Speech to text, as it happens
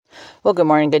Well, good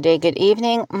morning, good day, good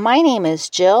evening. My name is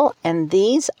Jill, and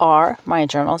these are my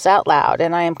journals out loud.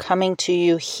 And I am coming to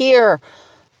you here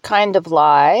kind of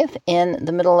live in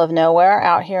the middle of nowhere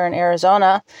out here in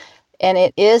Arizona. And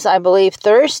it is, I believe,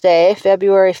 Thursday,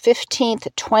 February 15th,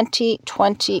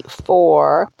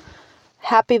 2024.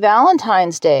 Happy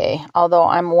Valentine's Day, although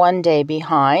I'm one day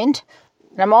behind.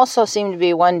 And I'm also seem to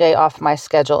be one day off my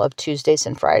schedule of Tuesdays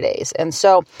and Fridays. And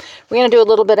so we're going to do a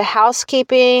little bit of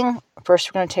housekeeping. First,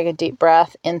 we're going to take a deep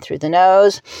breath in through the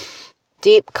nose.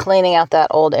 Deep cleaning out that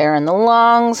old air in the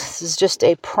lungs. This is just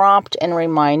a prompt and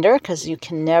reminder because you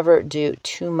can never do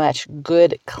too much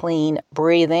good, clean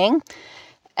breathing.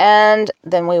 And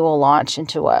then we will launch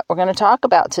into what we're going to talk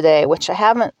about today, which I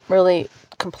haven't really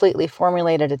completely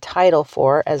formulated a title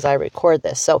for as I record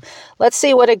this. So let's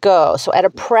see what it goes. So at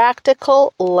a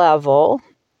practical level,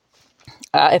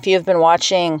 if you've been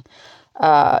watching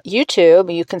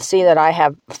YouTube, you can see that I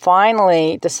have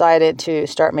finally decided to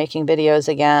start making videos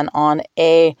again on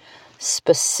a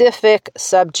specific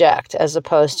subject as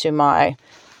opposed to my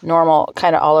normal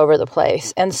kind of all over the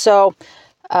place. And so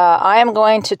I am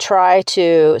going to try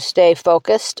to stay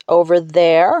focused over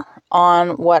there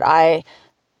on what I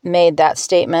made that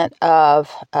statement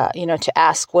of, to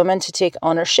ask women to take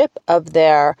ownership of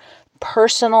their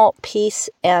personal peace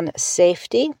and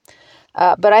safety.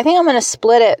 But I think I'm going to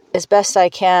split it as best I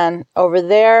can. Over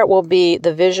there will be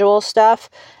the visual stuff,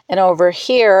 and over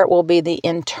here will be the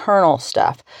internal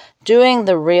stuff, doing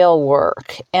the real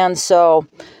work. And so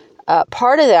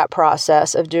part of that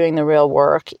process of doing the real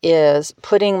work is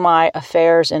putting my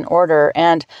affairs in order.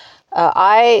 And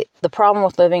the problem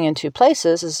with living in two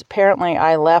places is apparently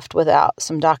I left without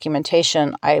some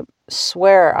documentation. I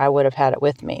swear I would have had it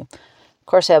with me. Of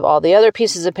course, I have all the other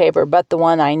pieces of paper, but the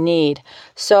one I need.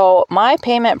 So my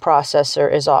payment processor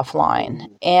is offline,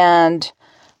 and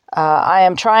I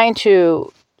am trying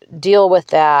to deal with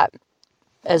that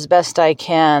as best I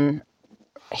can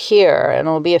here. And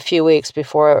it'll be a few weeks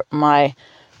before my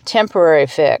temporary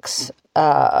fix.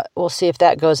 We'll see if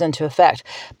that goes into effect.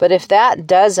 But if that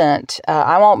doesn't,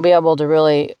 I won't be able to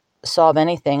really solve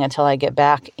anything until I get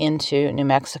back into New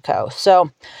Mexico.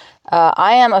 So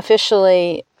I am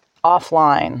officially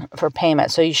offline for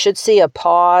payment. So you should see a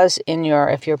pause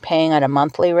if you're paying at a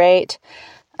monthly rate.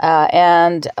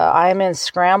 And I'm in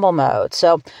scramble mode.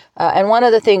 So, and one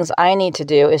of the things I need to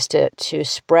do is to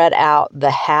spread out the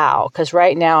how, because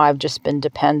right now I've just been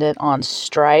dependent on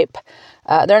Stripe.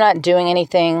 They're not doing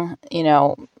anything,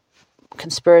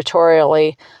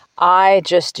 conspiratorially. I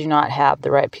just do not have the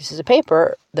right pieces of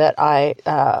paper that I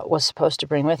was supposed to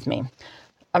bring with me.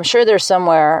 I'm sure there's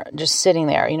somewhere just sitting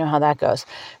there. You know how that goes.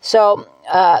 So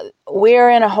we're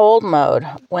in a hold mode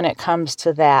when it comes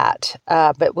to that.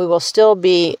 But we will still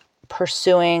be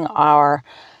pursuing our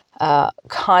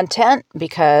content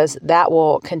because that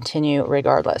will continue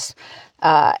regardless.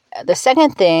 The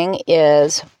second thing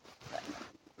is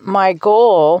my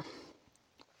goal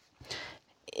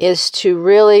is to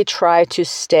really try to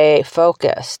stay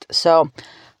focused. So,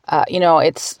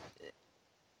 it's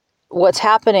what's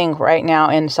happening right now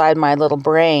inside my little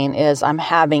brain is I'm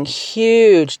having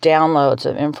huge downloads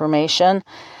of information.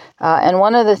 And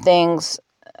one of the things,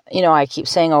 I keep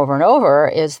saying over and over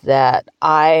is that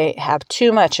I have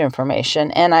too much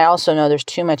information. And I also know there's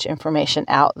too much information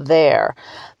out there.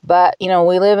 But, we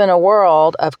live in a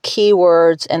world of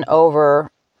keywords and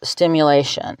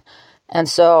overstimulation. And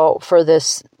so for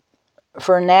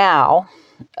now,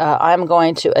 I'm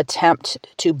going to attempt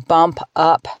to bump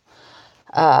up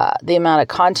the amount of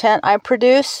content I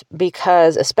produce,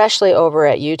 because especially over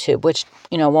at YouTube, which,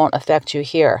 won't affect you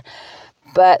here.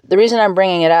 But the reason I'm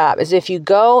bringing it up is if you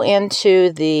go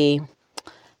into the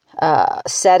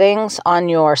settings on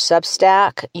your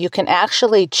Substack, you can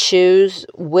actually choose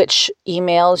which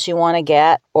emails you want to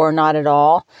get or not at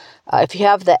all. If you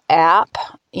have the app,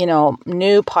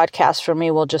 new podcasts for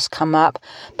me will just come up.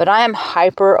 But I am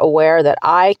hyper aware that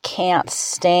I can't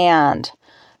stand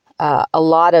a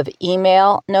lot of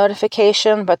email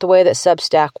notification, but the way that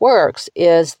Substack works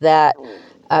is that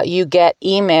you get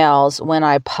emails when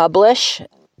I publish,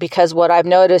 because what I've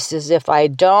noticed is if I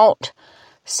don't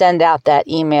send out that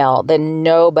email, then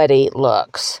nobody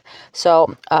looks.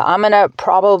 So I'm going to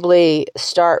probably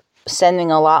start sending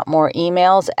a lot more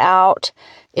emails out.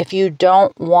 If you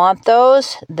don't want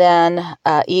those, then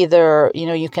either,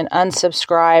 you can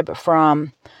unsubscribe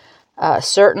from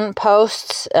certain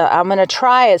posts. I'm going to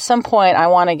try at some point. I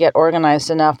want to get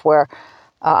organized enough where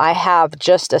I have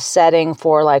just a setting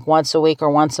for like once a week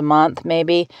or once a month,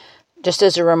 maybe, just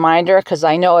as a reminder, because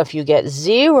I know if you get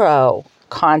zero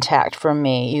contact from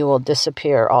me, you will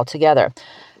disappear altogether.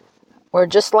 we're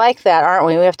just like that, aren't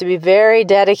we? We have to be very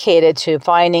dedicated to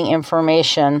finding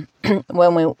information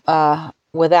when we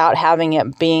without having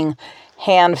it being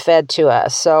hand-fed to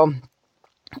us. So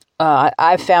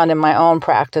I've found in my own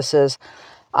practices,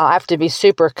 I have to be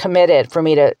super committed for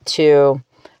me to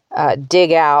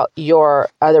dig out your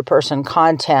other person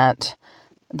content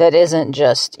that isn't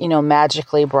just,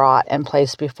 magically brought and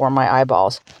placed before my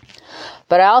eyeballs.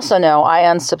 But I also know I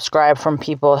unsubscribe from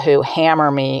people who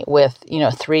hammer me with,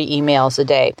 3 emails a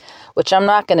day, which I'm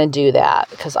not going to do that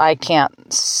because I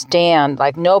can't stand,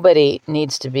 nobody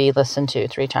needs to be listened to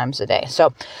 3 times a day.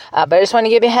 So, but I just want to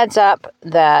give you a heads up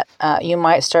that you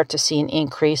might start to see an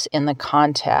increase in the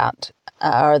contact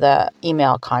or the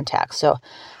email contact. So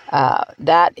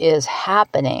that is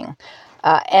happening.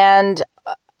 And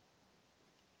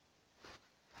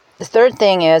the third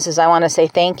thing is I want to say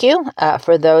thank you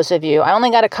for those of you. I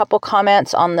only got a couple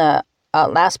comments on the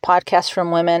last podcast from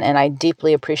women, and I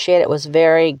deeply appreciate it. It was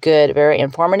very good, very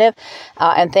informative.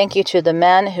 And thank you to the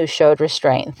men who showed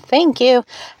restraint. Thank you.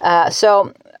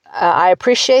 So I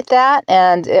appreciate that,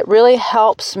 and it really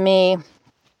helps me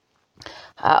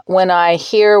when I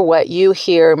hear what you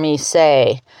hear me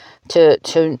say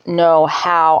to know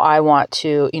how I want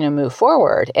to move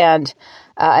forward. And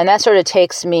that sort of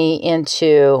takes me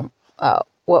into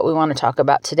what we want to talk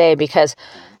about today, because,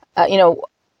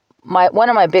 one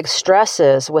of my big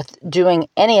stresses with doing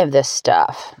any of this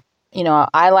stuff,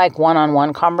 I like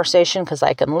one-on-one conversation because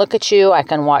I can look at you, I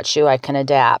can watch you, I can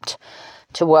adapt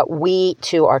to what we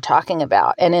two are talking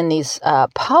about. And in these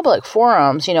public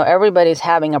forums, everybody's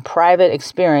having a private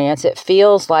experience. It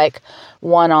feels like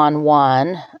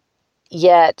one-on-one,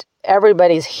 yet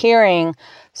everybody's hearing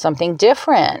something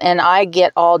different. And I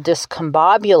get all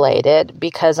discombobulated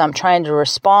because I'm trying to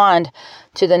respond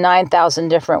to the 9,000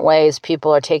 different ways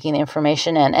people are taking the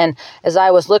information in. And as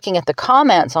I was looking at the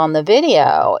comments on the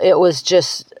video, it was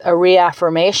just a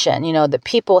reaffirmation, that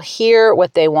people hear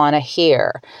what they want to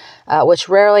hear, which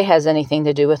rarely has anything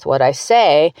to do with what I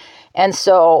say. And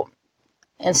so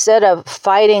instead of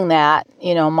fighting that,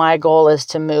 my goal is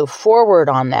to move forward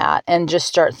on that and just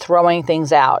start throwing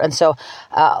things out. And so,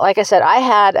 like I said,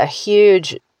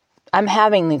 I'm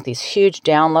having these huge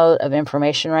download of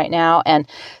information right now. And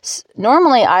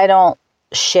normally I don't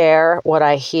share what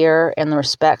I hear in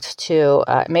respect to,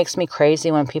 it makes me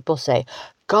crazy when people say,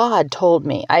 God told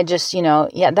me. I just,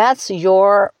 that's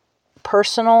your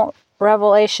personal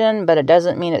revelation, but it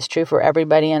doesn't mean it's true for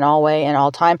everybody in all way and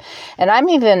all time. And I'm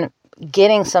even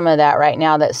getting some of that right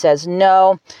now that says,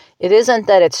 no, it isn't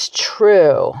that it's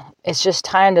true. It's just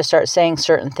time to start saying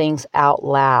certain things out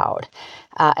loud.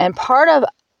 And part of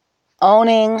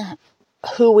owning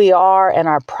who we are and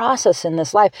our process in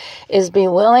this life is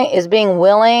being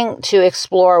willing to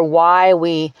explore why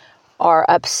we are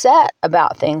upset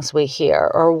about things we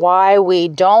hear or why we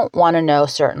don't want to know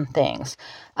certain things.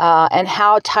 And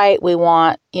how tight we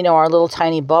want, our little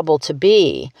tiny bubble to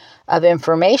be of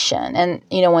information. And,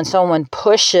 when someone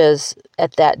pushes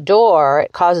at that door,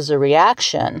 it causes a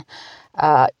reaction.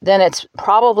 Then it's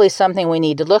probably something we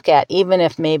need to look at, even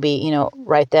if maybe,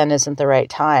 right then isn't the right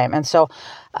time. And so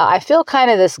I feel kind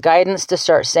of this guidance to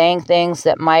start saying things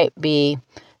that might be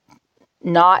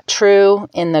not true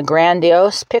in the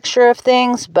grandiose picture of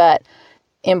things, but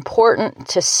important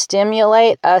to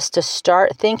stimulate us to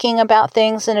start thinking about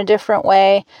things in a different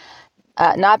way.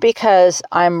 Not because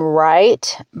I'm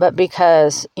right, but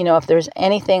because, if there's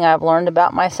anything I've learned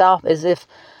about myself is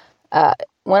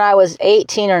when I was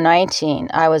 18 or 19,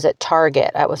 I was at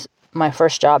Target. That was my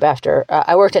first job after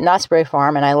I worked at Knott's Berry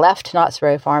Farm, and I left Knott's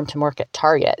Berry Farm to work at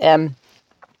Target. And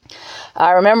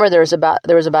I remember there was about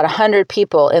 100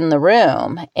 people in the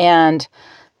room, and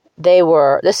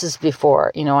this is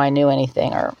before, I knew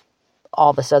anything or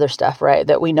all this other stuff, right,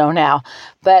 that we know now.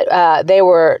 But they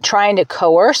were trying to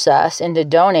coerce us into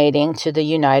donating to the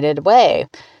United Way.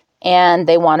 And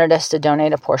they wanted us to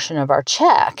donate a portion of our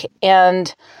check.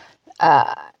 And,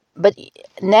 but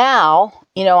now,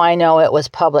 I know it was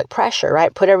public pressure,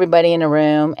 right? Put everybody in a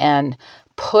room and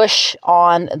push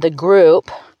on the group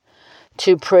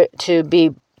to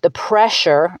be the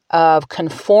pressure of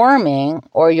conforming,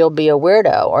 or you'll be a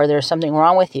weirdo, or there's something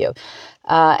wrong with you.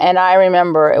 And I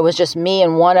remember it was just me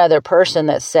and one other person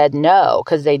that said no,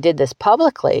 because they did this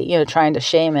publicly, trying to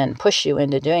shame and push you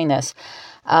into doing this.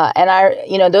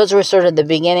 And those were sort of the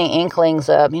beginning inklings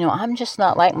of, I'm just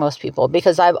not like most people,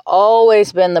 because I've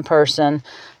always been the person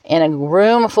in a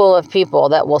room full of people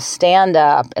that will stand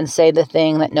up and say the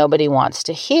thing that nobody wants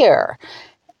to hear.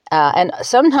 And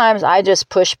sometimes I just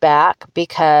push back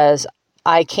because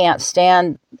I can't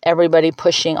stand everybody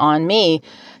pushing on me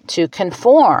to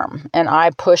conform, and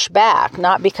I push back,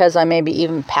 not because I may be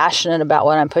even passionate about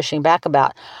what I'm pushing back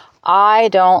about. I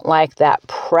don't like that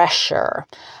pressure.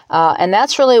 And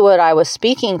that's really what I was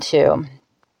speaking to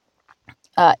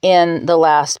in the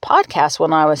last podcast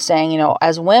when I was saying,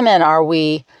 as women, are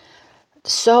we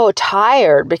so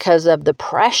tired because of the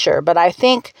pressure? But I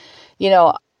think,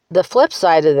 the flip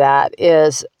side of that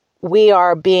is we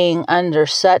are being under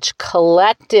such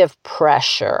collective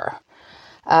pressure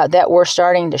that we're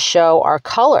starting to show our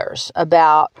colors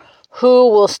about who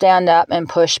will stand up and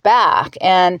push back.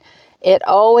 And it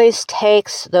always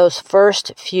takes those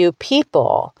first few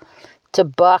people to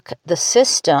buck the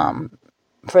system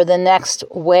for the next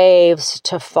waves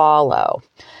to follow.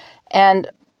 And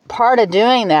part of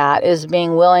doing that is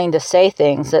being willing to say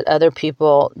things that other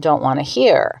people don't want to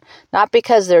hear. Not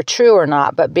because they're true or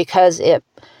not, but because it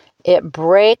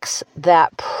breaks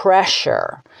that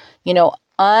pressure.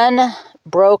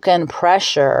 Unbroken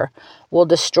pressure will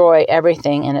destroy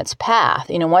everything in its path.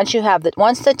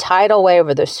 Once the tidal wave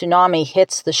or the tsunami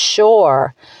hits the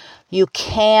shore, you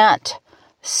can't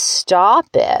stop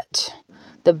it.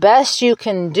 The best you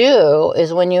can do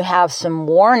is, when you have some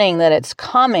warning that it's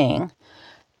coming,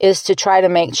 is to try to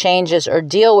make changes or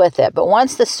deal with it. But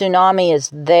once the tsunami is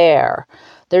there,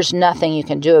 there's nothing you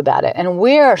can do about it. And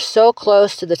we are so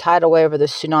close to the tidal wave or the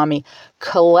tsunami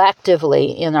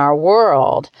collectively in our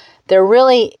world, there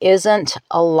really isn't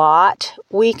a lot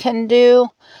we can do,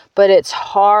 but it's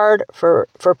hard for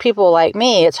people like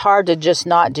me. It's hard to just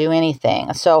not do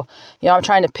anything. So, I'm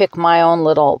trying to pick my own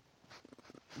little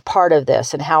part of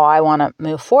this and how I want to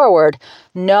move forward,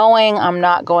 knowing I'm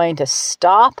not going to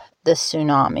stop the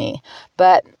tsunami.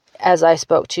 But as I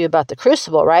spoke to you about the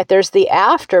crucible, right? There's the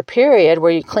after period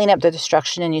where you clean up the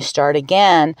destruction and you start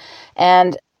again.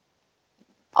 And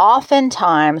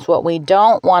oftentimes what we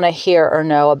don't want to hear or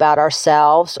know about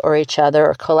ourselves or each other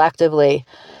or collectively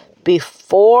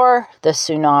before the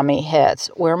tsunami hits,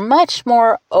 we're much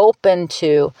more open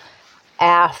to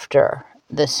after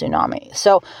the tsunami.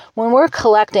 So when we're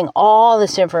collecting all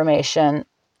this information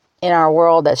in our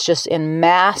world that's just in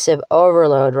massive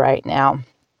overload right now,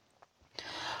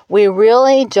 we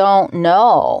really don't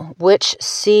know which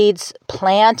seeds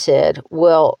planted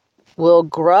will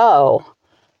grow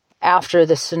after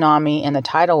the tsunami and the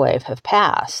tidal wave have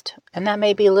passed. And that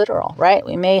may be literal, right?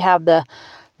 We may have the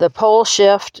pole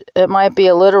shift. It might be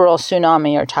a literal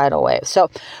tsunami or tidal wave. So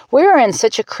we're in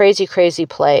such a crazy, crazy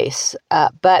place.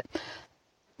 But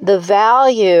the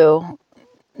value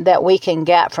that we can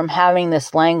get from having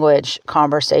this language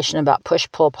conversation about push,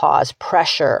 pull, pause,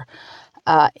 pressure,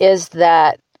 is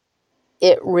that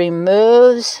it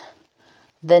removes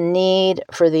the need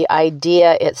for the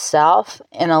idea itself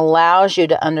and allows you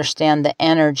to understand the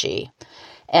energy.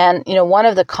 And, one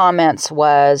of the comments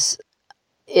was,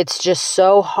 it's just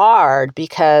so hard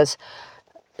because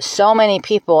so many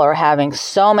people are having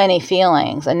so many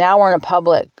feelings. And now we're in a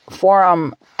public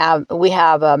forum. We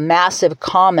have a massive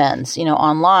commons,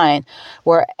 online,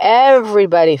 where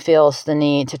everybody feels the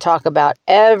need to talk about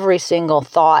every single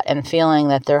thought and feeling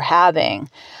that they're having.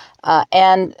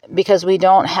 And because we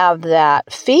don't have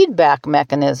that feedback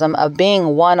mechanism of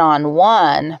being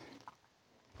one-on-one,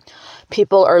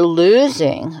 people are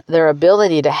losing their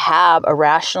ability to have a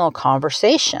rational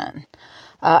conversation.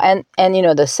 And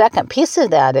the second piece of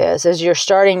that is you're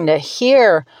starting to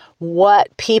hear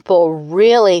what people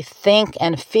really think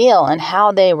and feel and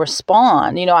how they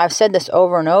respond. I've said this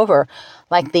over and over,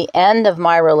 like the end of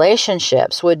my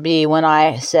relationships would be when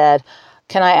I said,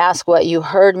 "Can I ask what you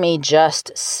heard me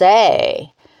just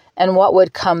say?" And what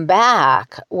would come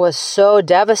back was so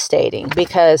devastating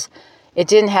because it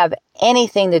didn't have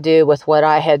anything to do with what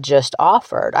I had just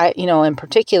offered. In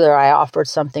particular, I offered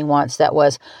something once that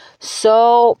was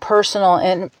so personal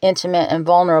and intimate and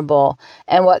vulnerable.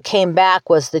 And what came back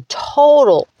was the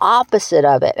total opposite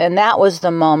of it. And that was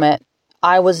the moment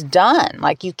I was done.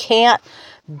 Like, you can't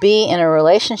be in a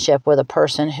relationship with a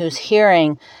person who's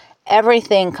hearing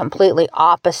everything completely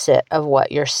opposite of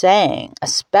what you're saying,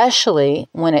 especially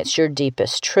when it's your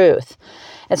deepest truth.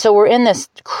 And so we're in this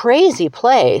crazy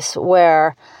place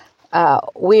where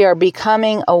we are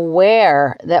becoming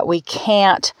aware that we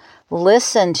can't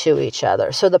listen to each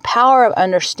other. So the power of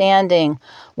understanding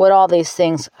what all these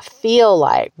things feel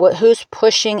like, who's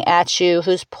pushing at you,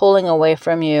 who's pulling away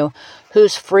from you,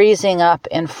 who's freezing up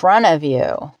in front of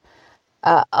you,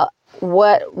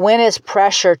 when is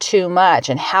pressure too much,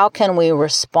 and how can we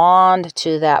respond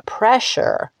to that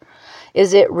pressure,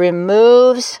 is it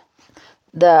removes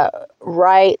the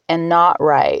right and not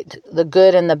right, the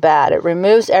good and the bad. It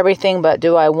removes everything but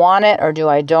do I want it or do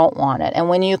I don't want it. And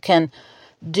when you can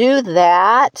do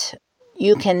that,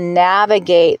 you can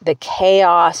navigate the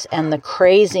chaos and the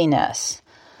craziness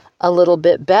a little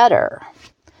bit better.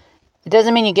 It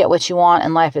doesn't mean you get what you want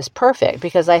and life is perfect,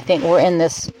 because I think we're in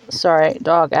this, sorry,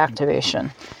 dog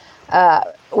activation.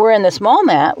 We're in this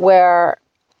moment where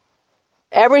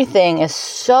everything is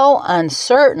so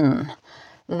uncertain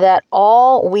that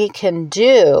all we can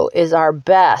do is our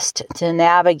best to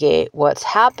navigate what's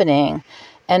happening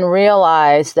and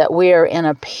realize that we are in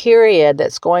a period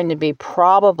that's going to be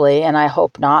probably, and I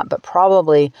hope not, but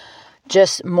probably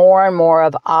just more and more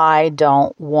of I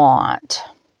don't want.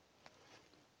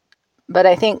 But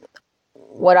I think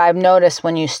what I've noticed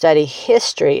when you study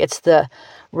history, it's the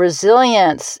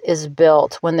resilience is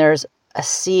built when there's a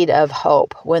seed of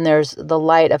hope, when there's the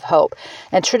light of hope.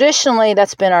 And traditionally,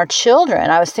 that's been our children.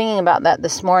 I was thinking about that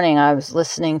this morning. I was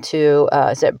listening to,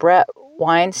 is it Brett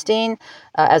Weinstein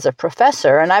as a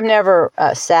professor? And I've never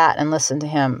sat and listened to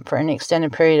him for any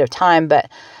extended period of time, but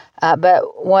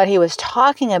what he was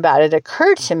talking about, it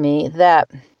occurred to me that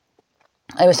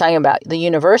I was talking about the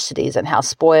universities and how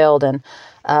spoiled, and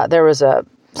there was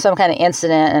some kind of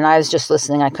incident, and I was just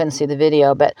listening. I couldn't see the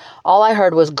video, but all I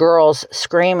heard was girls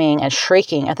screaming and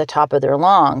shrieking at the top of their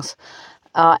lungs.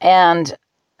 And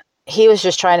he was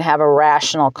just trying to have a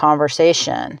rational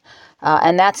conversation.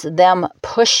 And that's them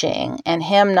pushing and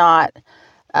him not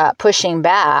pushing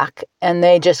back. And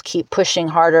they just keep pushing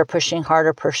harder,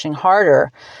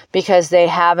 because they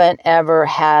haven't ever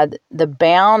had the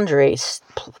boundaries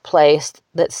placed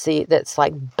that's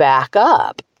like back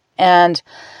up. And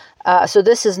so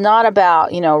this is not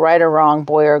about, right or wrong,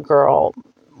 boy or girl,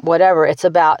 whatever. It's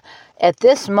about, at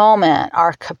this moment,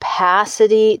 our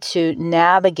capacity to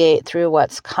navigate through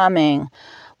what's coming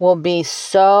will be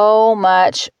so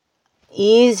much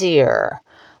easier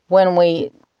when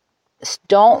we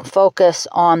don't focus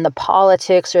on the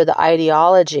politics or the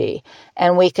ideology,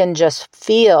 and we can just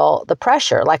feel the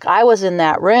pressure. Like I was in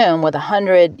that room with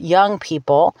 100 young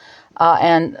people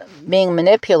and being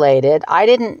manipulated. I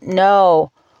didn't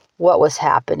know what was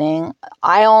happening.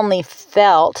 I only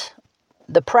felt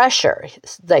the pressure.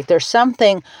 Like there's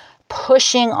something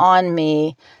pushing on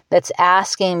me that's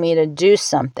asking me to do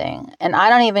something. And I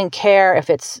don't even care if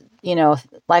it's,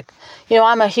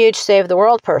 I'm a huge save the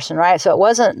world person, right? So it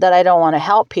wasn't that I don't want to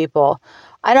help people.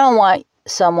 I don't want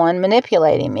someone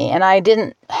manipulating me. And I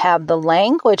didn't have the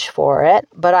language for it,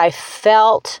 but I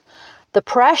felt the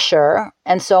pressure.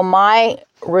 And so my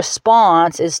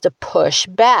response is to push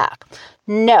back.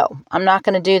 No, I'm not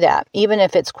going to do that, even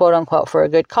if it's quote unquote for a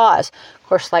good cause. Of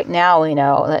course, like now we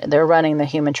know they're running the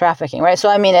human trafficking, right? So,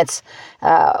 I mean, it's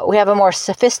we have a more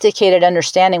sophisticated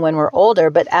understanding when we're older,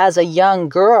 but as a young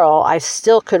girl, I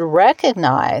still could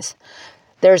recognize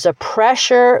there's a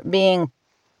pressure being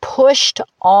pushed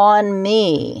on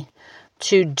me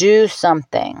to do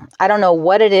something. I don't know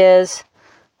what it is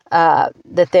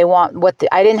that they want.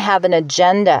 I didn't have an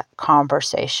agenda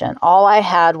conversation. All I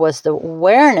had was the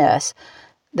awareness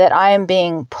that I am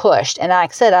being pushed. And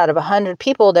like I said, out of 100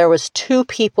 people, there was 2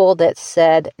 people that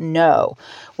said no,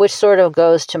 which sort of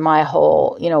goes to my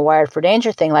whole, Wired for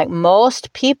Danger thing. Like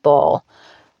most people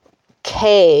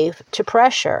cave to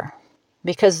pressure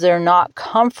because they're not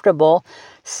comfortable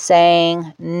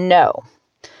saying no.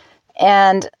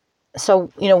 And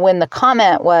so, when the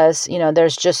comment was,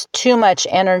 there's just too much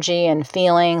energy and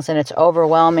feelings and it's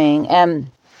overwhelming. And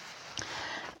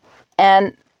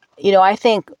I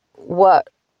think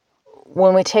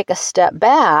when we take a step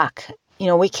back,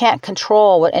 we can't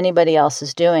control what anybody else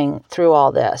is doing through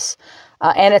all this.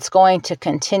 And it's going to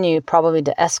continue probably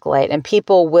to escalate, and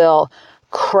people will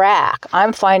crack.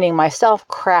 I'm finding myself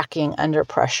cracking under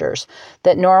pressures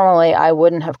that normally I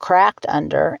wouldn't have cracked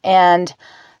under. And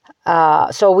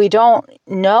so we don't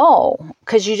know,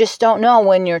 because you just don't know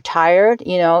when you're tired.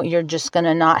 You're just going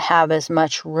to not have as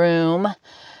much room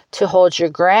to hold your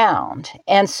ground.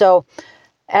 And so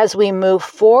as we move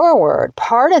forward,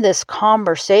 part of this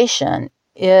conversation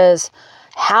is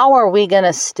how are we going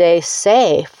to stay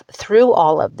safe through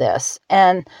all of this?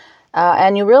 And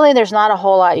there's not a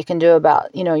whole lot you can do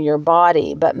about, your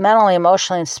body, but mentally,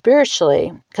 emotionally, and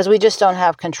spiritually, because we just don't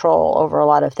have control over a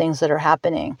lot of things that are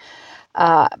happening.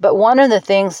 But one of the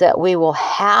things that we will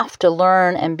have to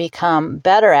learn and become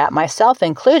better at, myself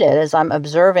included, as I'm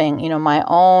observing, my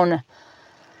own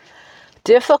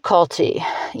difficulty,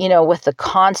 with the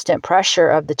constant pressure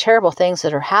of the terrible things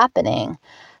that are happening,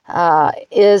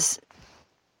 is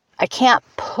I can't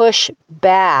push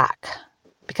back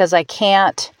because I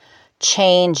can't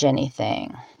change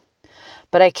anything.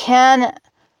 But I can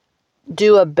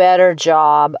do a better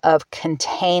job of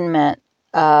containment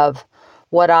of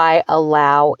what I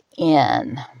allow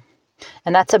in.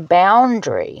 And that's a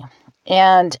boundary.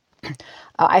 And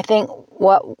I think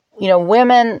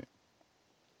women,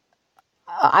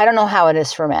 I don't know how it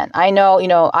is for men. I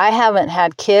know, I haven't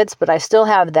had kids, but I still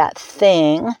have that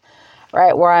thing,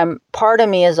 right, where part of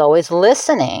me is always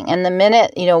listening. And the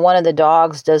minute, one of the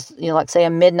dogs does, let's say a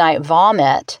midnight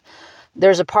vomit,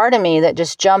 there's a part of me that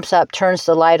just jumps up, turns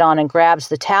the light on, and grabs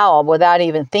the towel without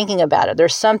even thinking about it.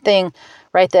 There's something,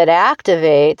 right, that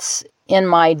activates in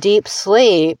my deep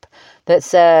sleep that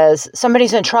says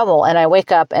somebody's in trouble, and I wake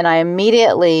up and I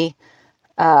immediately,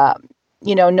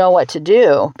 know what to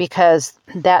do, because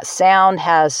that sound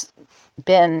has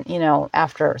been,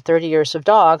 after 30 years of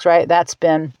dogs, right, that's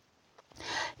been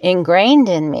ingrained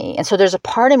in me. And so there's a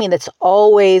part of me that's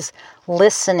always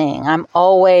listening. I'm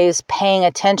always paying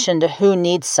attention to who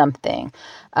needs something.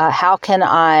 How can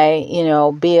I,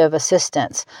 be of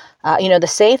assistance? The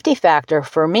safety factor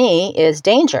for me is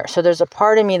danger. So there's a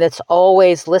part of me that's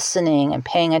always listening and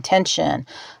paying attention.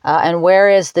 And where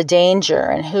is the danger?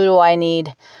 And who do I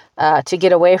need to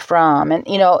get away from? And,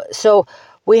 so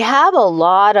we have a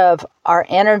lot of our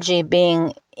energy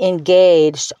being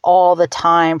engaged all the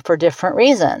time for different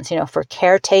reasons, for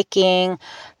caretaking,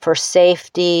 for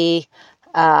safety.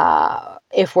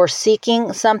 If we're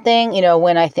seeking something,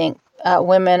 when I think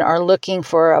women are looking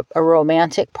for a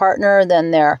romantic partner,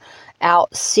 then they're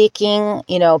out seeking,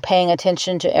 paying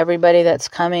attention to everybody that's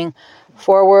coming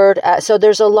forward. So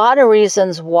there's a lot of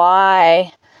reasons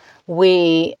why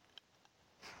we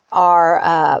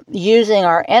are using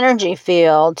our energy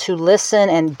field to listen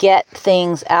and get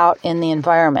things out in the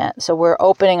environment. So we're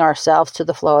opening ourselves to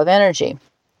the flow of energy.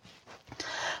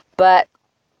 But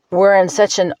we're in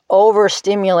such an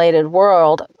overstimulated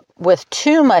world with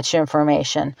too much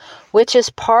information, which is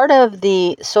part of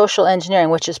the social engineering,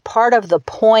 which is part of the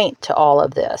point to all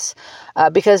of this,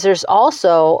 because there's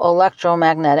also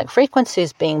electromagnetic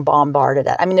frequencies being bombarded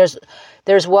at. I mean,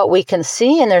 there's what we can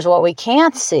see and there's what we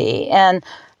can't see, and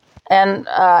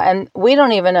we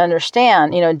don't even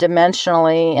understand,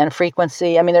 dimensionally and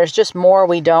frequency. I mean, there's just more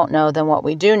we don't know than what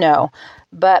we do know.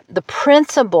 But the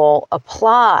principle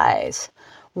applies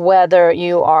whether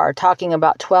you are talking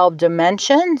about 12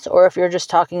 dimensions or if you're just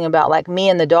talking about like me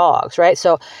and the dogs, right?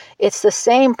 So it's the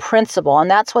same principle. And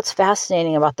that's what's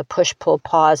fascinating about the push, pull,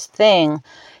 pause thing,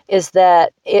 is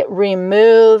that it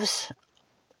removes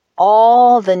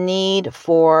all the need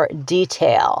for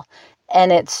detail.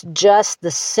 And it's just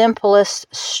the simplest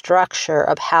structure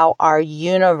of how our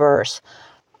universe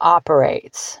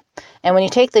operates. And when you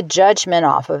take the judgment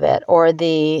off of it, or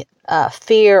the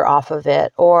fear off of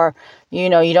it, or, you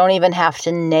don't even have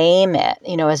to name it.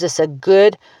 Is this a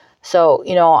good... So,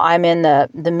 I'm in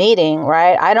the meeting,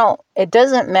 right? It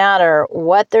doesn't matter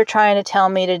what they're trying to tell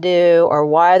me to do or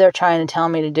why they're trying to tell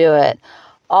me to do it.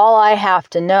 All I have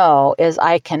to know is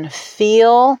I can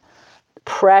feel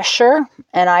pressure,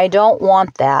 and I don't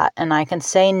want that, and I can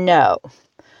say no.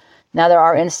 Now, there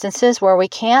are instances where we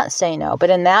can't say no, but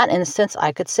in that instance,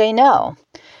 I could say no.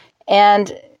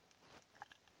 And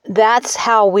that's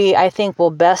how I think,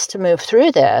 will best move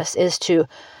through this, is to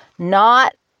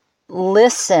not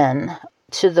listen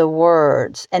to the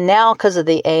words. And now, because of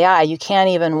the AI, you can't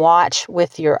even watch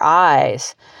with your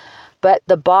eyes. But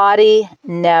the body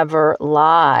never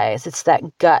lies. It's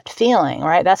that gut feeling,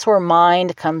 right? That's where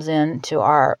mind comes into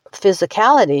our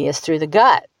physicality, is through the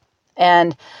gut.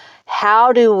 And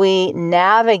how do we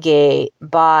navigate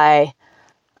by,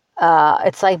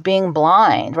 it's like being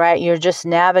blind, right? You're just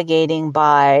navigating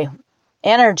by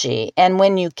energy. And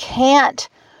when you can't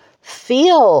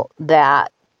feel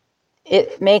that,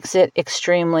 it makes it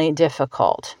extremely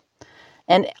difficult.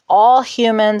 And all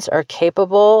humans are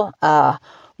capable.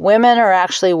 Women are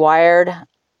actually wired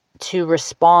to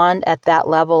respond at that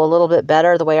level a little bit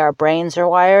better, the way our brains are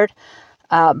wired.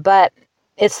 But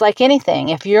it's like anything.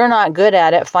 If you're not good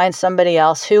at it, find somebody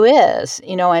else who is,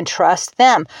 and trust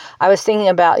them. I was thinking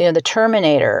about, the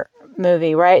Terminator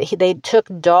movie, right? They took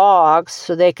dogs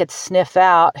so they could sniff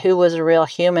out who was a real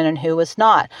human and who was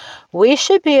not. We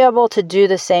should be able to do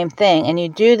the same thing. And you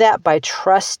do that by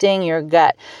trusting your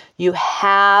gut. You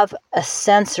have a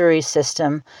sensory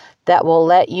system that will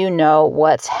let you know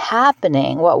what's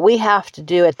happening. What we have to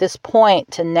do at this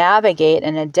point to navigate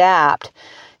and adapt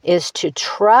is to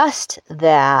trust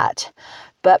that.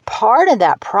 But part of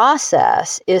that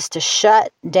process is to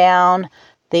shut down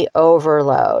the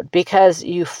overload, because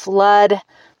you flood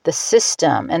the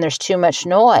system and there's too much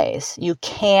noise. You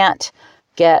can't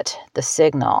get the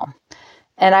signal.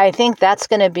 And I think that's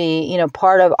going to be,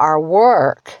 part of our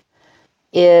work,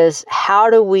 is how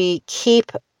do we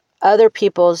keep other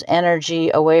people's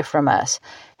energy away from us?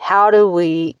 How do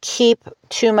we keep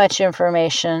too much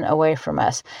information away from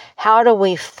us? How do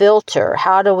we filter?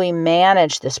 How do we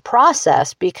manage this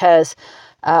process? Because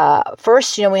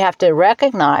first, we have to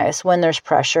recognize when there's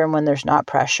pressure and when there's not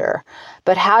pressure.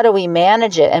 But how do we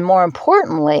manage it? And more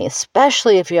importantly,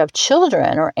 especially if you have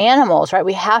children or animals, right?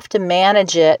 We have to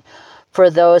manage it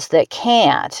for those that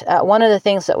can't. One of the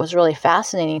things that was really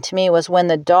fascinating to me was when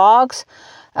the dogs,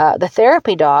 the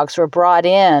therapy dogs, were brought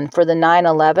in for the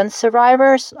 9/11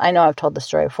 survivors. I know I've told the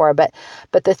story before, but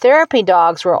the therapy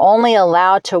dogs were only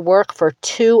allowed to work for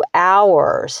 2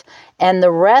 hours, and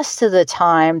the rest of the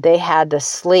time they had to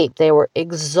sleep. They were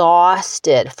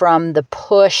exhausted from the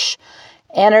push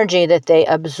energy that they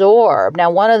absorb. Now,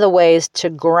 one of the ways to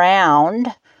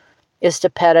ground is to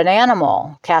pet an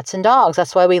animal, cats and dogs.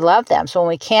 That's why we love them. So when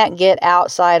we can't get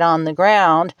outside on the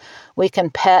ground, we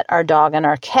can pet our dog and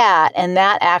our cat, and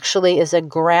that actually is a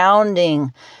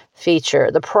grounding feature.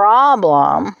 The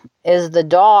problem is the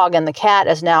dog and the cat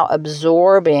is now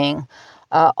absorbing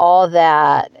all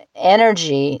that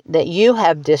energy that you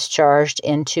have discharged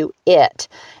into it.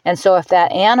 And so if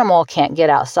that animal can't get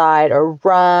outside or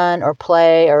run or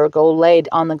play or go lay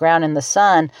on the ground in the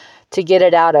sun to get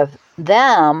it out of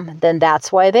them, then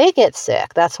that's why they get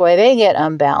sick. That's why they get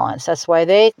unbalanced. That's why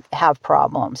they have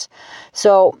problems.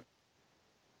 So,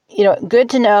 good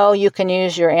to know you can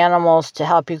use your animals to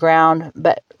help you ground,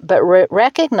 but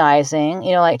recognizing,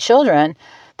 like children,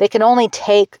 they can only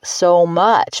take so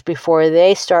much before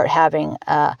they start having,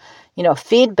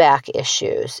 feedback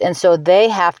issues. And so they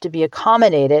have to be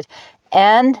accommodated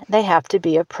and they have to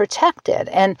be protected.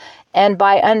 And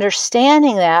by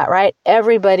understanding that, right,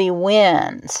 everybody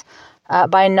wins.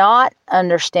 By not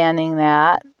understanding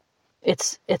that,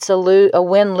 it's a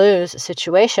win-lose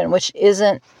situation, which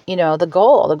isn't, the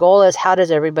goal. The goal is, how does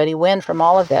everybody win from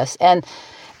all of this? And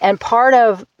part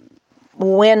of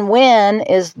win-win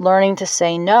is learning to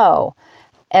say no.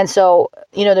 And so,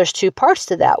 there's two parts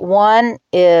to that. One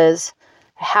is,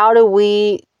 how do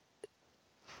we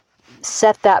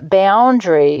set that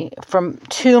boundary from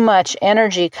too much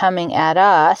energy coming at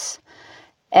us?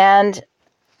 And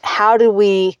how do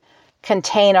we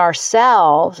contain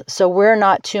ourselves so we're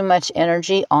not too much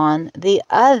energy on the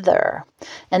other?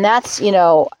 And that's,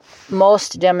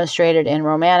 most demonstrated in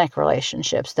romantic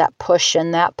relationships, that push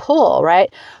and that pull,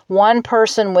 right? One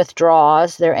person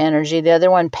withdraws their energy, the other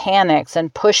one panics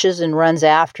and pushes and runs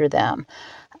after them.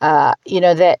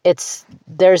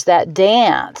 There's that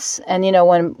dance.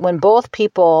 And, when both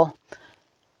people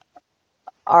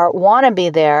want to be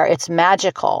there, it's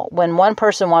magical. When one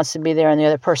person wants to be there and the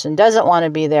other person doesn't want to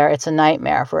be there, it's a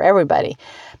nightmare for everybody.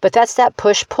 But that's that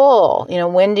push-pull.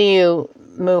 When do you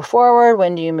move forward?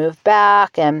 When do you move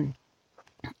back? And,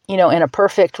 in a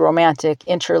perfect romantic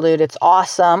interlude, it's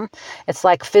awesome. It's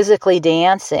like physically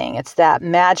dancing. It's that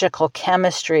magical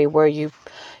chemistry where you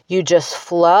just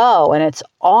flow, and it's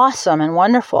awesome and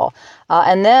wonderful.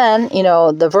 And then,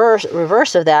 the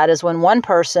reverse of that is when one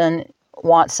person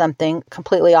wants something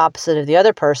completely opposite of the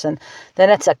other person, then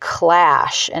it's a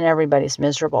clash and everybody's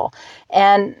miserable.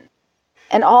 And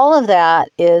all of that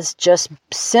is just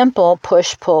simple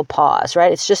push, pull, pause,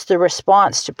 right? It's just the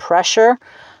response to pressure.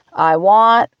 I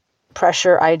want,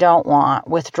 pressure I don't want.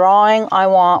 Withdrawing, I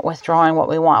want, withdrawing what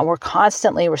we want. We're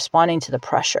constantly responding to the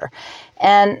pressure.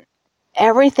 And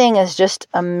everything is just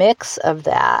a mix of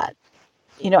that.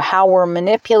 How we're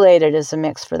manipulated is a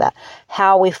mix for that.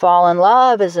 How we fall in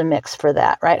love is a mix for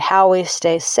that, right? How we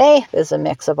stay safe is a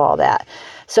mix of all that.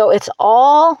 So it's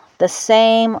all the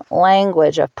same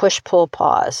language of push, pull,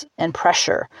 pause, and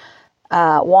pressure.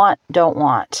 Want, don't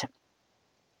want.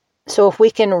 So if we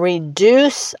can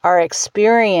reduce our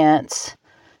experience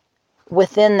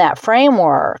within that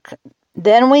framework,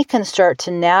 then we can start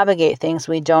to navigate things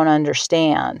we don't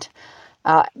understand.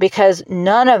 Because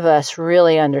none of us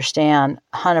really understand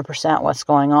 100% what's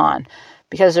going on,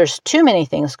 because there's too many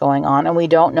things going on and we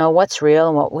don't know what's real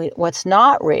and what's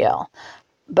not real.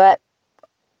 But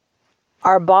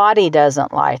our body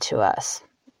doesn't lie to us.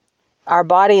 Our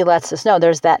body lets us know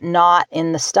there's that knot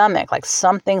in the stomach, like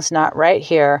something's not right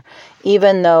here,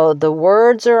 even though the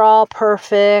words are all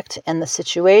perfect and the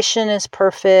situation is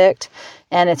perfect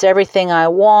and it's everything I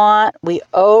want. We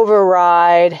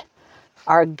override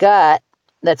our gut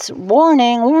that's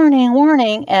warning, warning,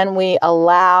 warning, and we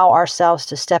allow ourselves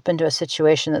to step into a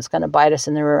situation that's going to bite us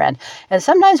in the rear end. And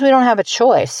sometimes we don't have a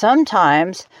choice.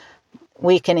 Sometimes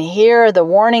we can hear the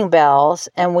warning bells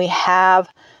and we have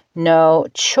no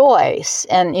choice.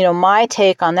 And, my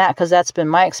take on that, because that's been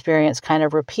my experience kind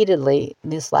of repeatedly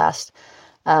these last,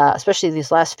 especially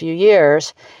these last few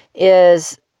years,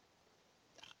 is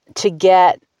to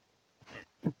get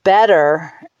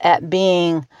better at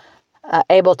being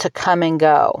able to come and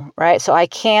go, right? So I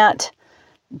can't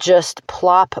just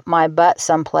plop my butt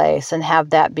someplace and have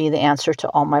that be the answer to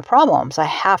all my problems. I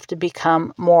have to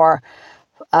become more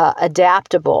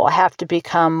adaptable. I have to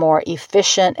become more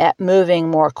efficient at moving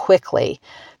more quickly,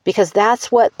 because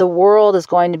that's what the world is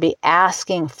going to be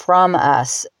asking from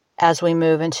us as we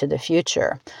move into the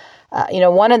future.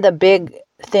 One of the big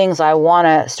things I want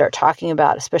to start talking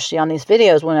about, especially on these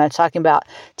videos, when I'm talking about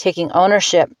taking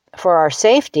ownership for our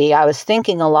safety, I was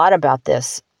thinking a lot about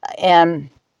this. And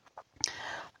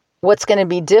what's going to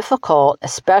be difficult,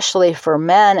 especially for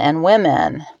men and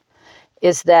women,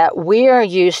 is that we are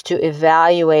used to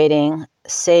evaluating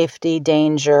safety,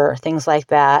 danger, things like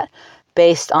that,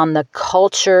 based on the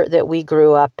culture that we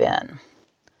grew up in.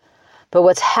 But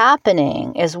what's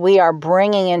happening is we are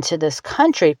bringing into this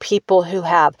country people who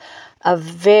have a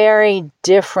very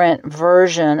different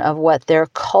version of what their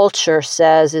culture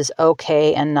says is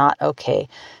okay and not okay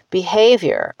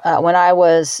behavior. When I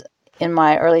was in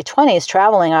my early 20s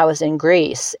traveling, I was in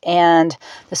Greece, and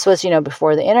this was,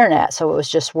 before the internet, so it was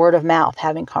just word of mouth,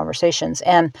 having conversations.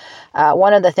 And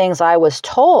one of the things I was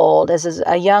told as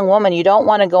a young woman, you don't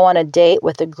want to go on a date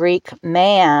with a Greek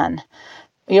man.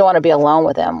 You don't want to be alone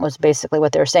with him, was basically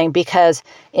what they were saying, because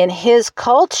in his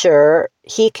culture,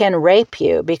 he can rape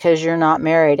you because you're not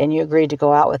married and you agreed to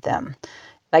go out with him.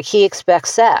 Like, he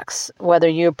expects sex, whether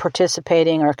you're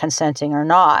participating or consenting or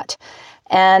not.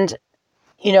 And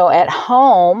at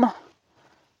home,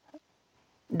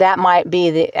 that might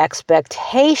be the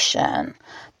expectation,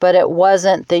 but it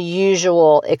wasn't the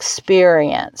usual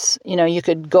experience. You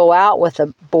could go out with a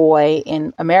boy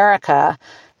in America.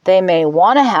 They may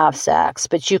want to have sex,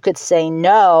 but you could say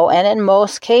no. And in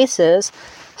most cases,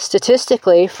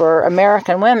 statistically, for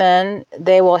American women,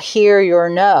 they will hear your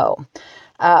no.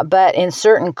 But in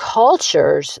certain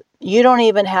cultures, you don't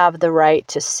even have the right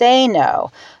to say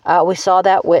no. We saw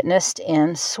that witnessed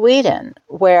in Sweden,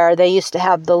 where they used to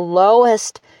have the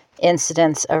lowest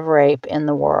incidence of rape in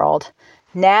the world.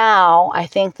 Now, I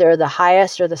think they're the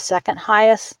highest or the second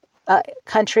highest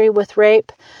country with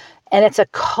rape. And it's a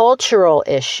cultural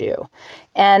issue.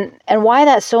 And why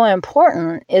that's so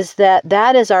important is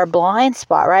that is our blind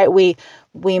spot, right?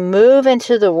 We move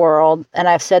into the world, and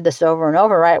I've said this over and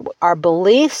over, right? Our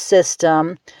belief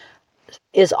system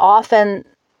is often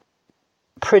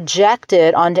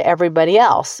projected onto everybody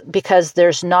else because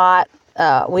there's not,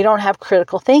 we don't have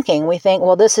critical thinking. We think,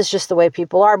 well, this is just the way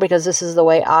people are because this is the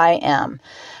way I am.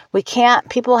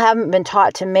 People haven't been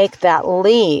taught to make that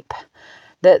leap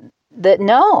that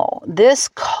no, this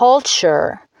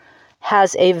culture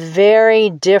has a very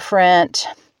different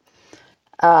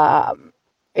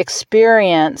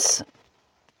experience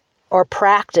or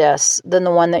practice than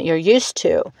the one that you're used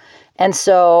to. And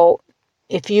so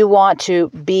if you want to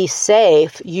be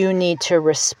safe, you need to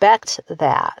respect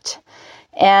that.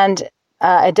 And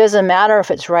it doesn't matter if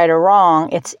it's right or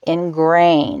wrong, it's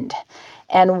ingrained.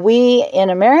 And we in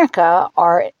America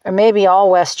or maybe all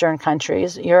Western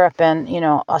countries, Europe and,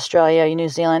 Australia, New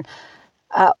Zealand,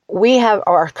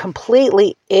 are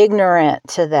completely ignorant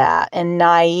to that and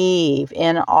naive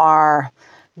in our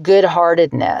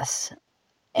good-heartedness.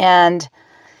 And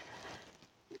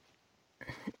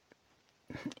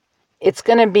it's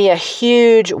going to be a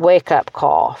huge wake-up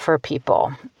call for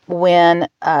people when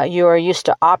you are used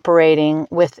to operating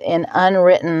with an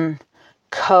unwritten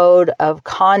code of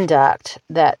conduct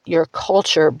that your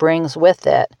culture brings with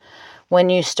it, when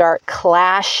you start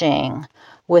clashing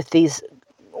with these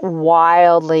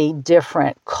wildly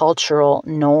different cultural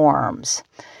norms.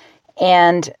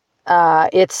 And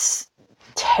it's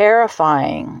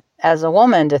terrifying as a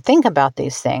woman to think about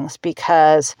these things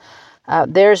because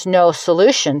there's no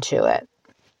solution to it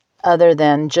other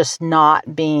than just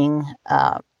not being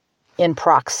in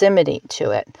proximity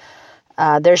to it.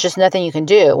 There's just nothing you can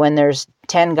do. When there's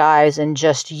 10 guys and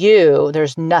just you,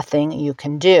 there's nothing you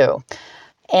can do.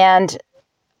 And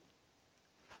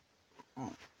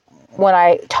when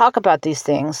I talk about these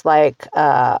things like,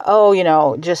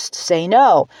 just say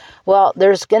no. Well,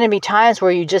 there's going to be times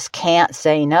where you just can't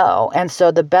say no. And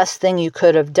so the best thing you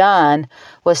could have done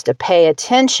was to pay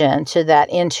attention to that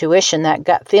intuition, that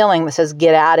gut feeling that says,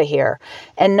 get out of here,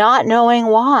 and not knowing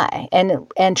why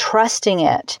and trusting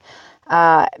it.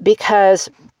 Because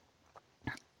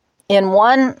in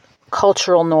one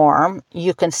cultural norm,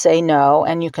 you can say no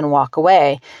and you can walk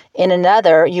away. In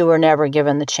another, you were never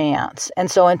given the chance. And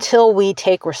so until we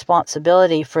take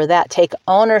responsibility for that, take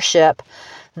ownership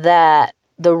that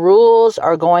the rules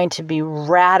are going to be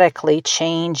radically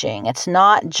changing. It's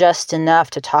not just enough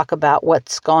to talk about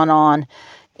what's gone on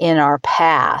in our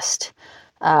past.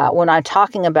 When I'm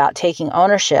talking about taking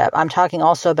ownership, I'm talking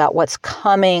also about what's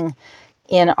coming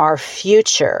in our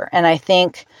future. And I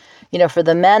think, for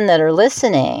the men that are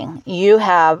listening, you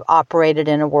have operated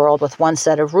in a world with one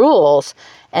set of rules,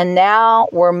 and now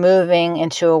we're moving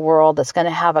into a world that's going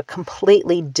to have a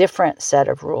completely different set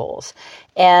of rules.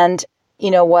 And,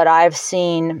 what I've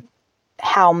seen,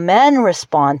 how men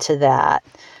respond to that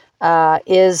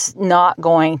is not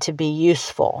going to be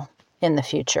useful in the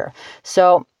future.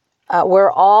 So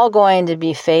we're all going to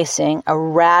be facing a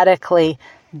radically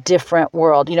different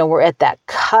world. We're at that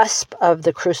cusp of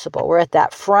the crucible. We're at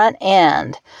that front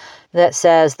end that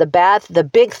says the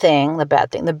big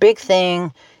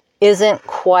thing isn't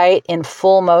quite in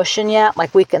full motion yet.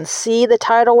 Like, we can see the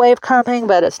tidal wave coming,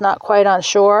 but it's not quite on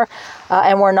shore.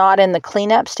 And we're not in the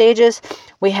cleanup stages.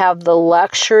 We have the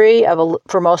luxury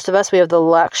for most of us, we have the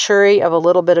luxury of a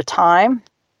little bit of time.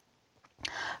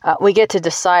 We get to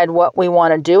decide what we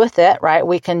want to do with it, right?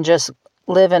 We can just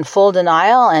live in full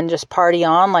denial and just party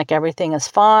on like everything is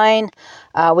fine.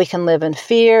 We can live in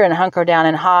fear and hunker down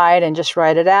and hide and just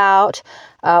write it out.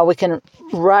 We can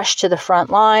rush to the front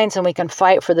lines and we can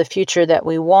fight for the future that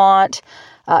we want.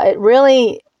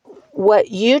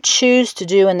 What you choose to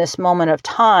do in this moment of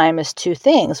time is two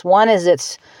things. One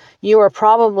is you are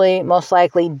probably most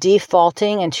likely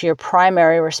defaulting into your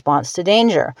primary response to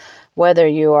danger. Whether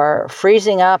you are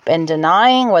freezing up and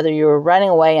denying, whether you are running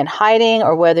away and hiding,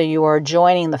 or whether you are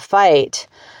joining the fight,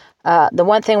 the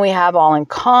one thing we have all in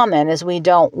common is we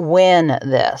don't win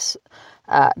this.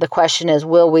 The question is,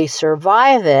 will we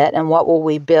survive it, and what will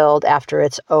we build after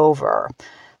it's over?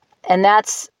 And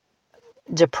that's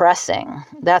depressing.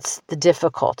 That's the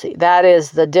difficulty. That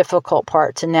is the difficult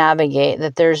part to navigate,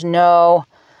 that there's no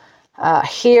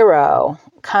hero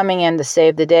coming in to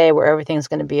save the day where everything's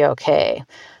going to be okay.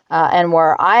 And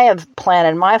where I have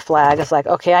planted my flag is like,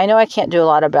 okay, I know I can't do a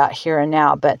lot about here and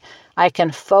now, but I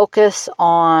can focus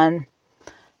on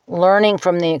learning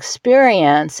from the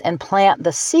experience and plant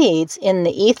the seeds in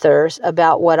the ethers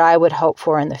about what I would hope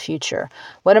for in the future.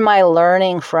 What am I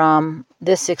learning from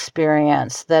this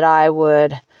experience that I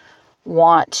would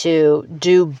want to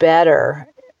do better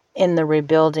in the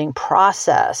rebuilding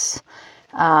process?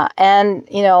 And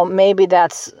maybe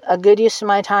that's a good use of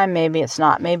my time. Maybe it's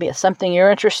not. Maybe it's something you're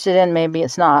interested in. Maybe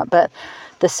it's not. But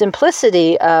the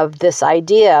simplicity of this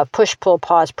idea of push, pull,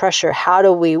 pause, pressure, how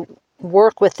do we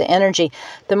work with the energy?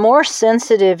 The more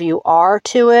sensitive you are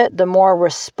to it, the more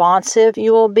responsive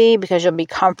you will be, because you'll be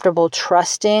comfortable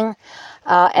trusting.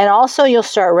 And also you'll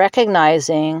start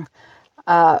recognizing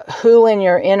who in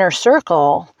your inner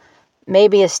circle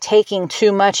maybe is taking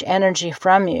too much energy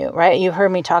from you, right? You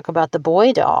heard me talk about the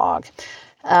boy dog.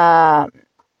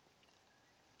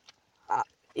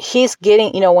 He's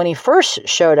getting, when he first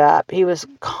showed up, he was,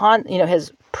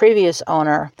 his previous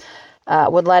owner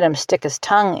would let him stick his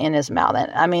tongue in his mouth. And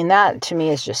I mean, that to me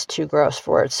is just too gross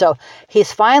for it. So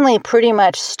he's finally pretty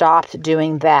much stopped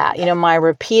doing that. My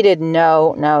repeated,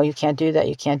 no, you can't do that.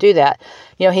 You can't do that.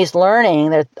 He's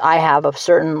learning that I have a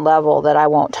certain level that I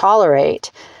won't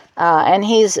tolerate. And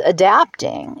he's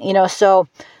adapting, so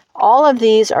all of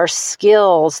these are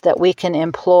skills that we can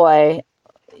employ,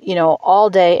 all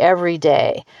day, every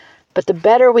day. But the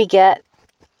better we get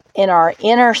in our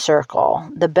inner circle,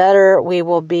 the better we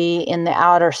will be in the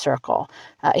outer circle.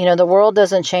 The world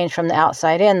doesn't change from the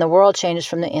outside in. The world changes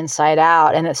from the inside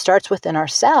out, and it starts within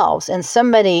ourselves. And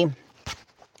somebody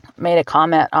made a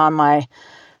comment on my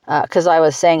because I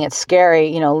was saying it's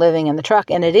scary, living in the truck,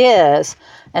 and it is.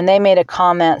 And they made a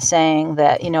comment saying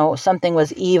that, something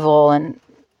was evil, and,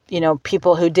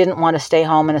 people who didn't want to stay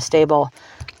home in a stable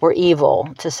were evil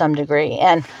to some degree.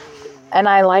 And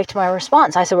I liked my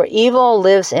response. I said, where evil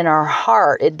lives in our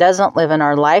heart, it doesn't live in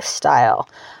our lifestyle.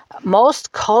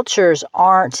 Most cultures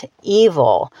aren't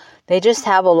evil. They just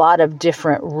have a lot of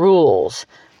different rules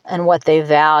and what they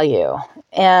value.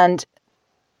 And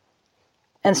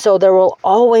so there will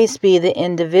always be the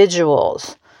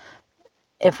individuals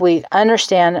if we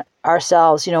understand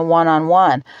ourselves,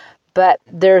 one-on-one. But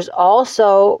there's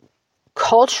also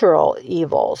cultural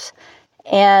evils.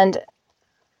 And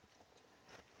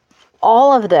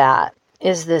all of that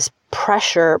is this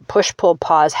pressure, push, pull,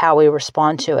 pause, how we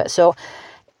respond to it. So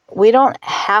we don't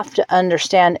have to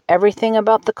understand everything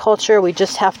about the culture. We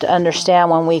just have to understand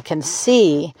when we can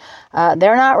see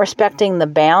they're not respecting the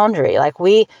boundary. Like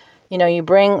you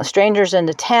bring strangers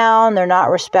into town, they're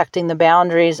not respecting the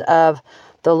boundaries of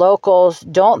the locals.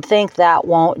 Don't think that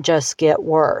won't just get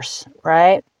worse,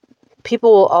 right?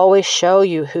 People will always show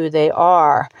you who they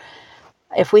are.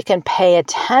 If we can pay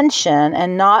attention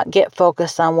and not get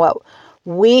focused on what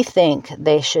we think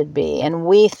they should be, and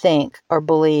we think or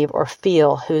believe or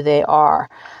feel who they are.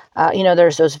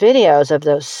 There's those videos of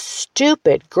those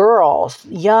stupid girls,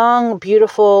 young,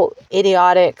 beautiful,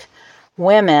 idiotic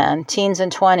women, teens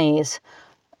and 20s,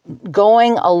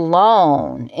 going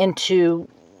alone into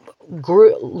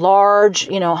large,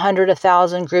 100,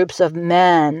 1,000 groups of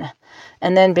men,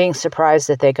 and then being surprised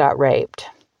that they got raped.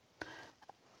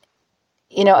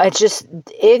 It's just,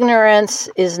 ignorance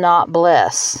is not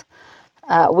bliss.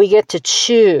 We get to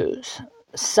choose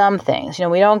some things.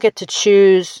 We don't get to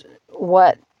choose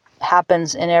what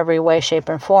happens in every way, shape,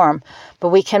 and form, but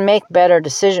we can make better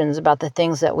decisions about the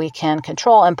things that we can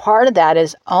control. And part of that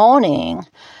is owning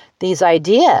these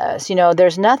ideas.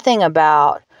 There's nothing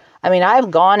about,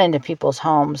 I've gone into people's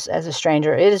homes as a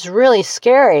stranger. It is really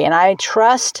scary, and I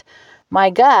trust my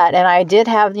gut. And I did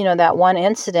have, that one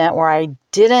incident where I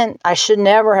should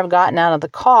never have gotten out of the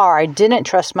car. I didn't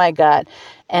trust my gut.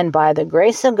 And by the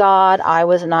grace of God, I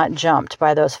was not jumped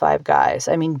by those 5 guys.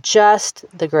 Just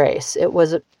the grace. It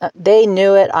was, they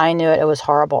knew it. I knew it. It was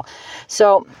horrible.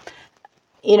 So,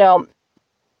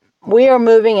 we are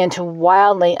moving into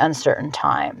wildly uncertain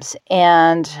times,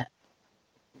 and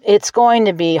it's going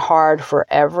to be hard for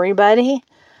everybody.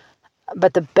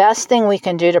 But the best thing we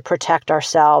can do to protect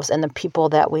ourselves and the people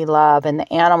that we love and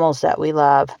the animals that we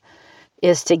love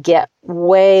is to get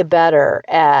way better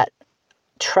at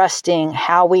trusting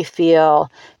how we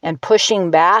feel and pushing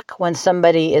back when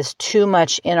somebody is too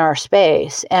much in our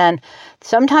space. And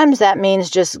sometimes that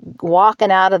means just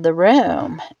walking out of the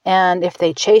room. And if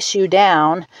they chase you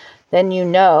down, then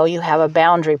you have a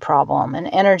boundary problem, an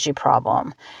energy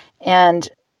problem. And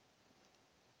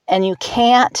you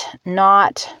can't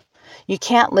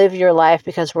live your life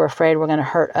because we're afraid we're going to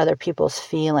hurt other people's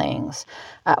feelings.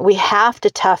 We have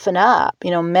to toughen up.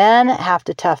 Men have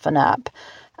to toughen up.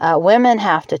 Women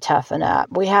have to toughen up.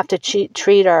 We have to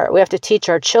teach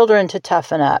our children to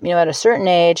toughen up. At a certain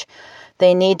age,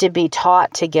 they need to be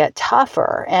taught to get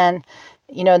tougher. And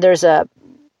there's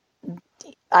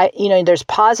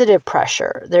positive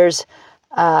pressure.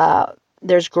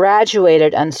 There's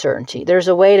graduated uncertainty. There's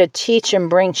a way to teach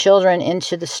and bring children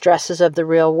into the stresses of the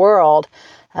real world,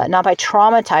 not by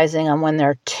traumatizing them when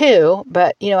they're 2,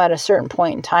 but, at a certain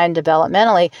point in time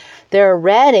developmentally, they're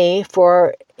ready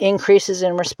for increases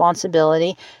in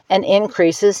responsibility and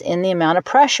increases in the amount of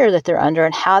pressure that they're under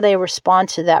and how they respond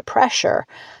to that pressure.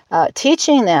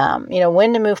 Teaching them,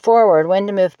 when to move forward, when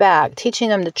to move back, teaching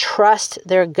them to trust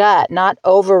their gut, not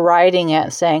overriding it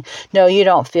and saying, no, you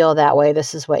don't feel that way.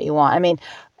 This is what you want.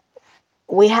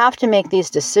 We have to make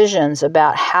these decisions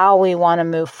about how we want to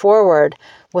move forward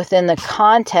within the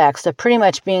context of pretty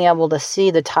much being able to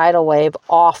see the tidal wave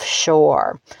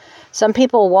offshore. Some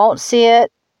people won't see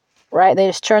it, right? They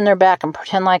just turn their back and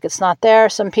pretend like it's not there.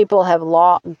 Some people have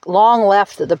long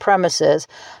left the premises.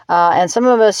 And some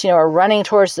of us, are running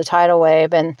towards the tidal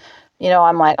wave. And,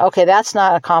 I'm like, okay, that's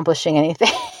not accomplishing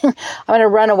anything. I'm going to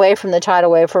run away from the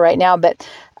tidal wave for right now. But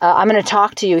I'm going to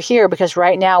talk to you here because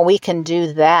right now we can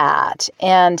do that.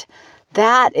 And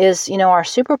that is, our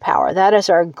superpower. That is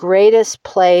our greatest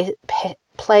place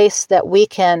that we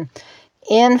can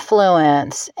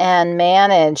influence and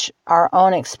manage our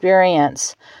own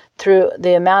experience through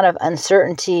the amount of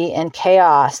uncertainty and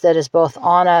chaos that is both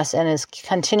on us and is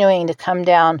continuing to come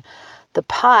down the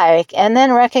pike, and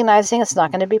then recognizing it's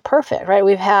not going to be perfect, right?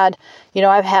 I've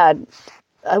had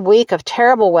a week of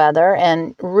terrible weather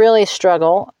and really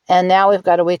struggle, and now we've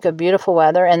got a week of beautiful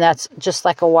weather, and that's just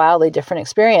like a wildly different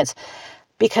experience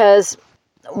because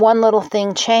one little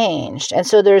thing changed. And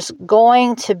so there's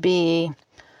going to be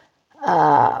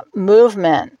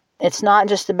movement. It's not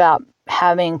just about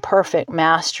having perfect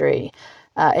mastery.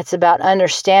 It's about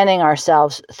understanding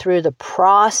ourselves through the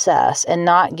process and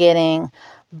not getting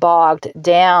bogged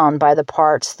down by the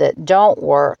parts that don't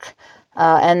work.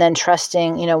 And then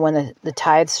trusting, when the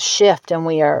tides shift and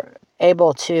we are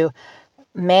able to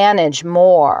manage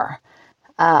more.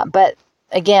 But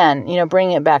again,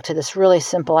 bringing it back to this really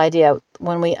simple idea,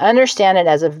 when we understand it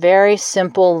as a very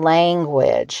simple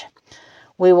language,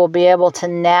 we will be able to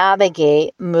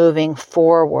navigate moving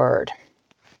forward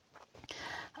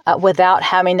without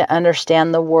having to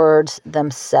understand the words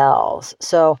themselves.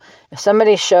 So if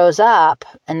somebody shows up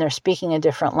and they're speaking a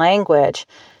different language,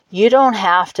 you don't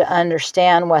have to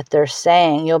understand what they're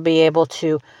saying. You'll be able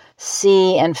to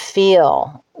see and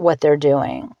feel what they're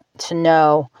doing, to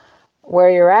know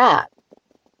where you're at.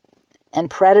 And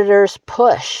predators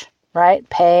push, right?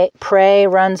 Prey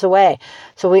runs away.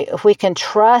 So if we can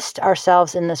trust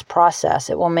ourselves in this process,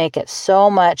 it will make it so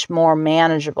much more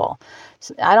manageable.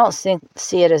 So I don't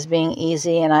see it as being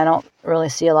easy, and I don't really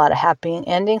see a lot of happy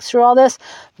endings through all this,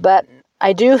 but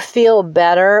I do feel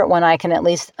better when I can at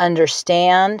least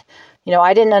understand.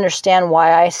 I didn't understand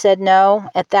why I said no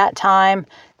at that time.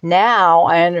 Now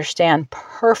I understand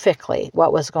perfectly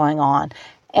what was going on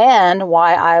and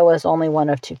why I was only one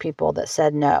of 2 people that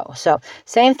said no. So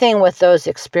same thing with those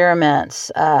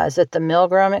experiments. Is it the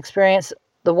Milgram experience?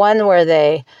 The one where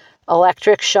they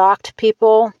electric shocked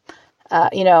people?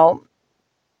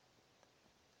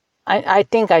 I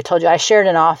think I told you, I shared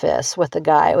an office with a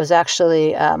guy. It was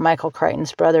actually Michael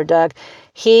Crichton's brother, Doug.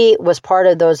 He was part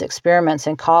of those experiments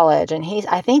in college. And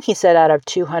I think he said out of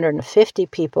 250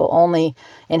 people, only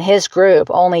in his group,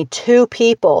 only 2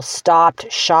 people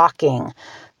stopped shocking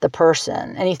the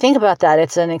person. And you think about that,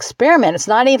 it's an experiment. It's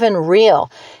not even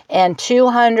real. And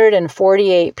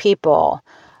 248 people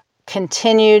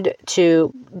continued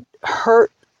to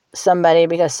hurt somebody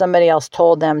because somebody else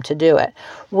told them to do it.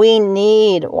 We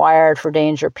need Wired for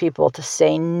Danger people to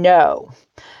say no,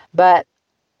 but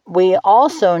we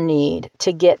also need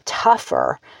to get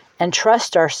tougher and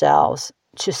trust ourselves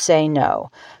to say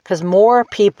no, because more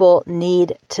people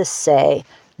need to say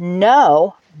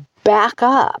no. Back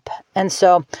up. And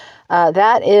so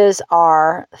that is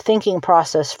our thinking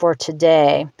process for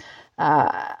today.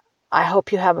 I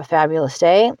hope you have a fabulous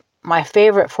day. My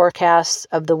favorite forecasts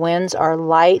of the winds are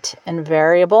light and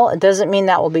variable. It doesn't mean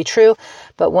that will be true,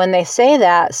 but when they say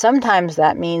that, sometimes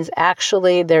that means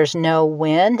actually there's no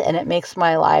wind, and it makes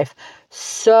my life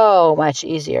so much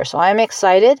easier. So I'm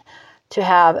excited to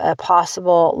have a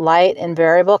possible light and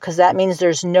variable, because that means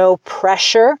there's no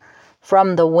pressure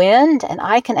from the wind, and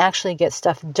I can actually get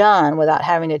stuff done without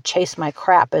having to chase my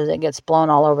crap as it gets blown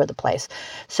all over the place.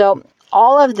 So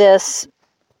all of this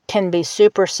can be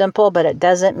super simple, but it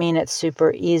doesn't mean it's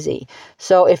super easy.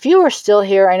 So if you are still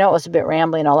here, I know it was a bit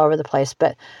rambling all over the place,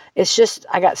 but it's just,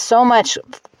 I got so much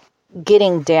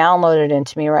getting downloaded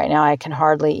into me right now, I can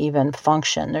hardly even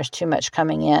function. There's too much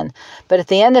coming in. But at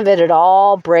the end of it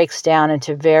all breaks down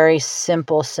into very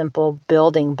simple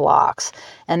building blocks.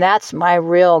 And that's my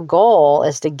real goal,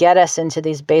 is to get us into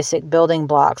these basic building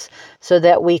blocks so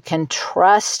that we can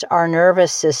trust our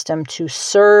nervous system to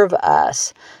serve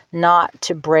us, not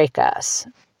to break us.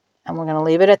 And we're going to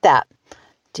leave it at that.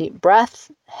 Deep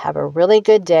breath. Have a really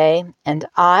good day. And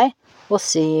I will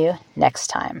see you next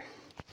time.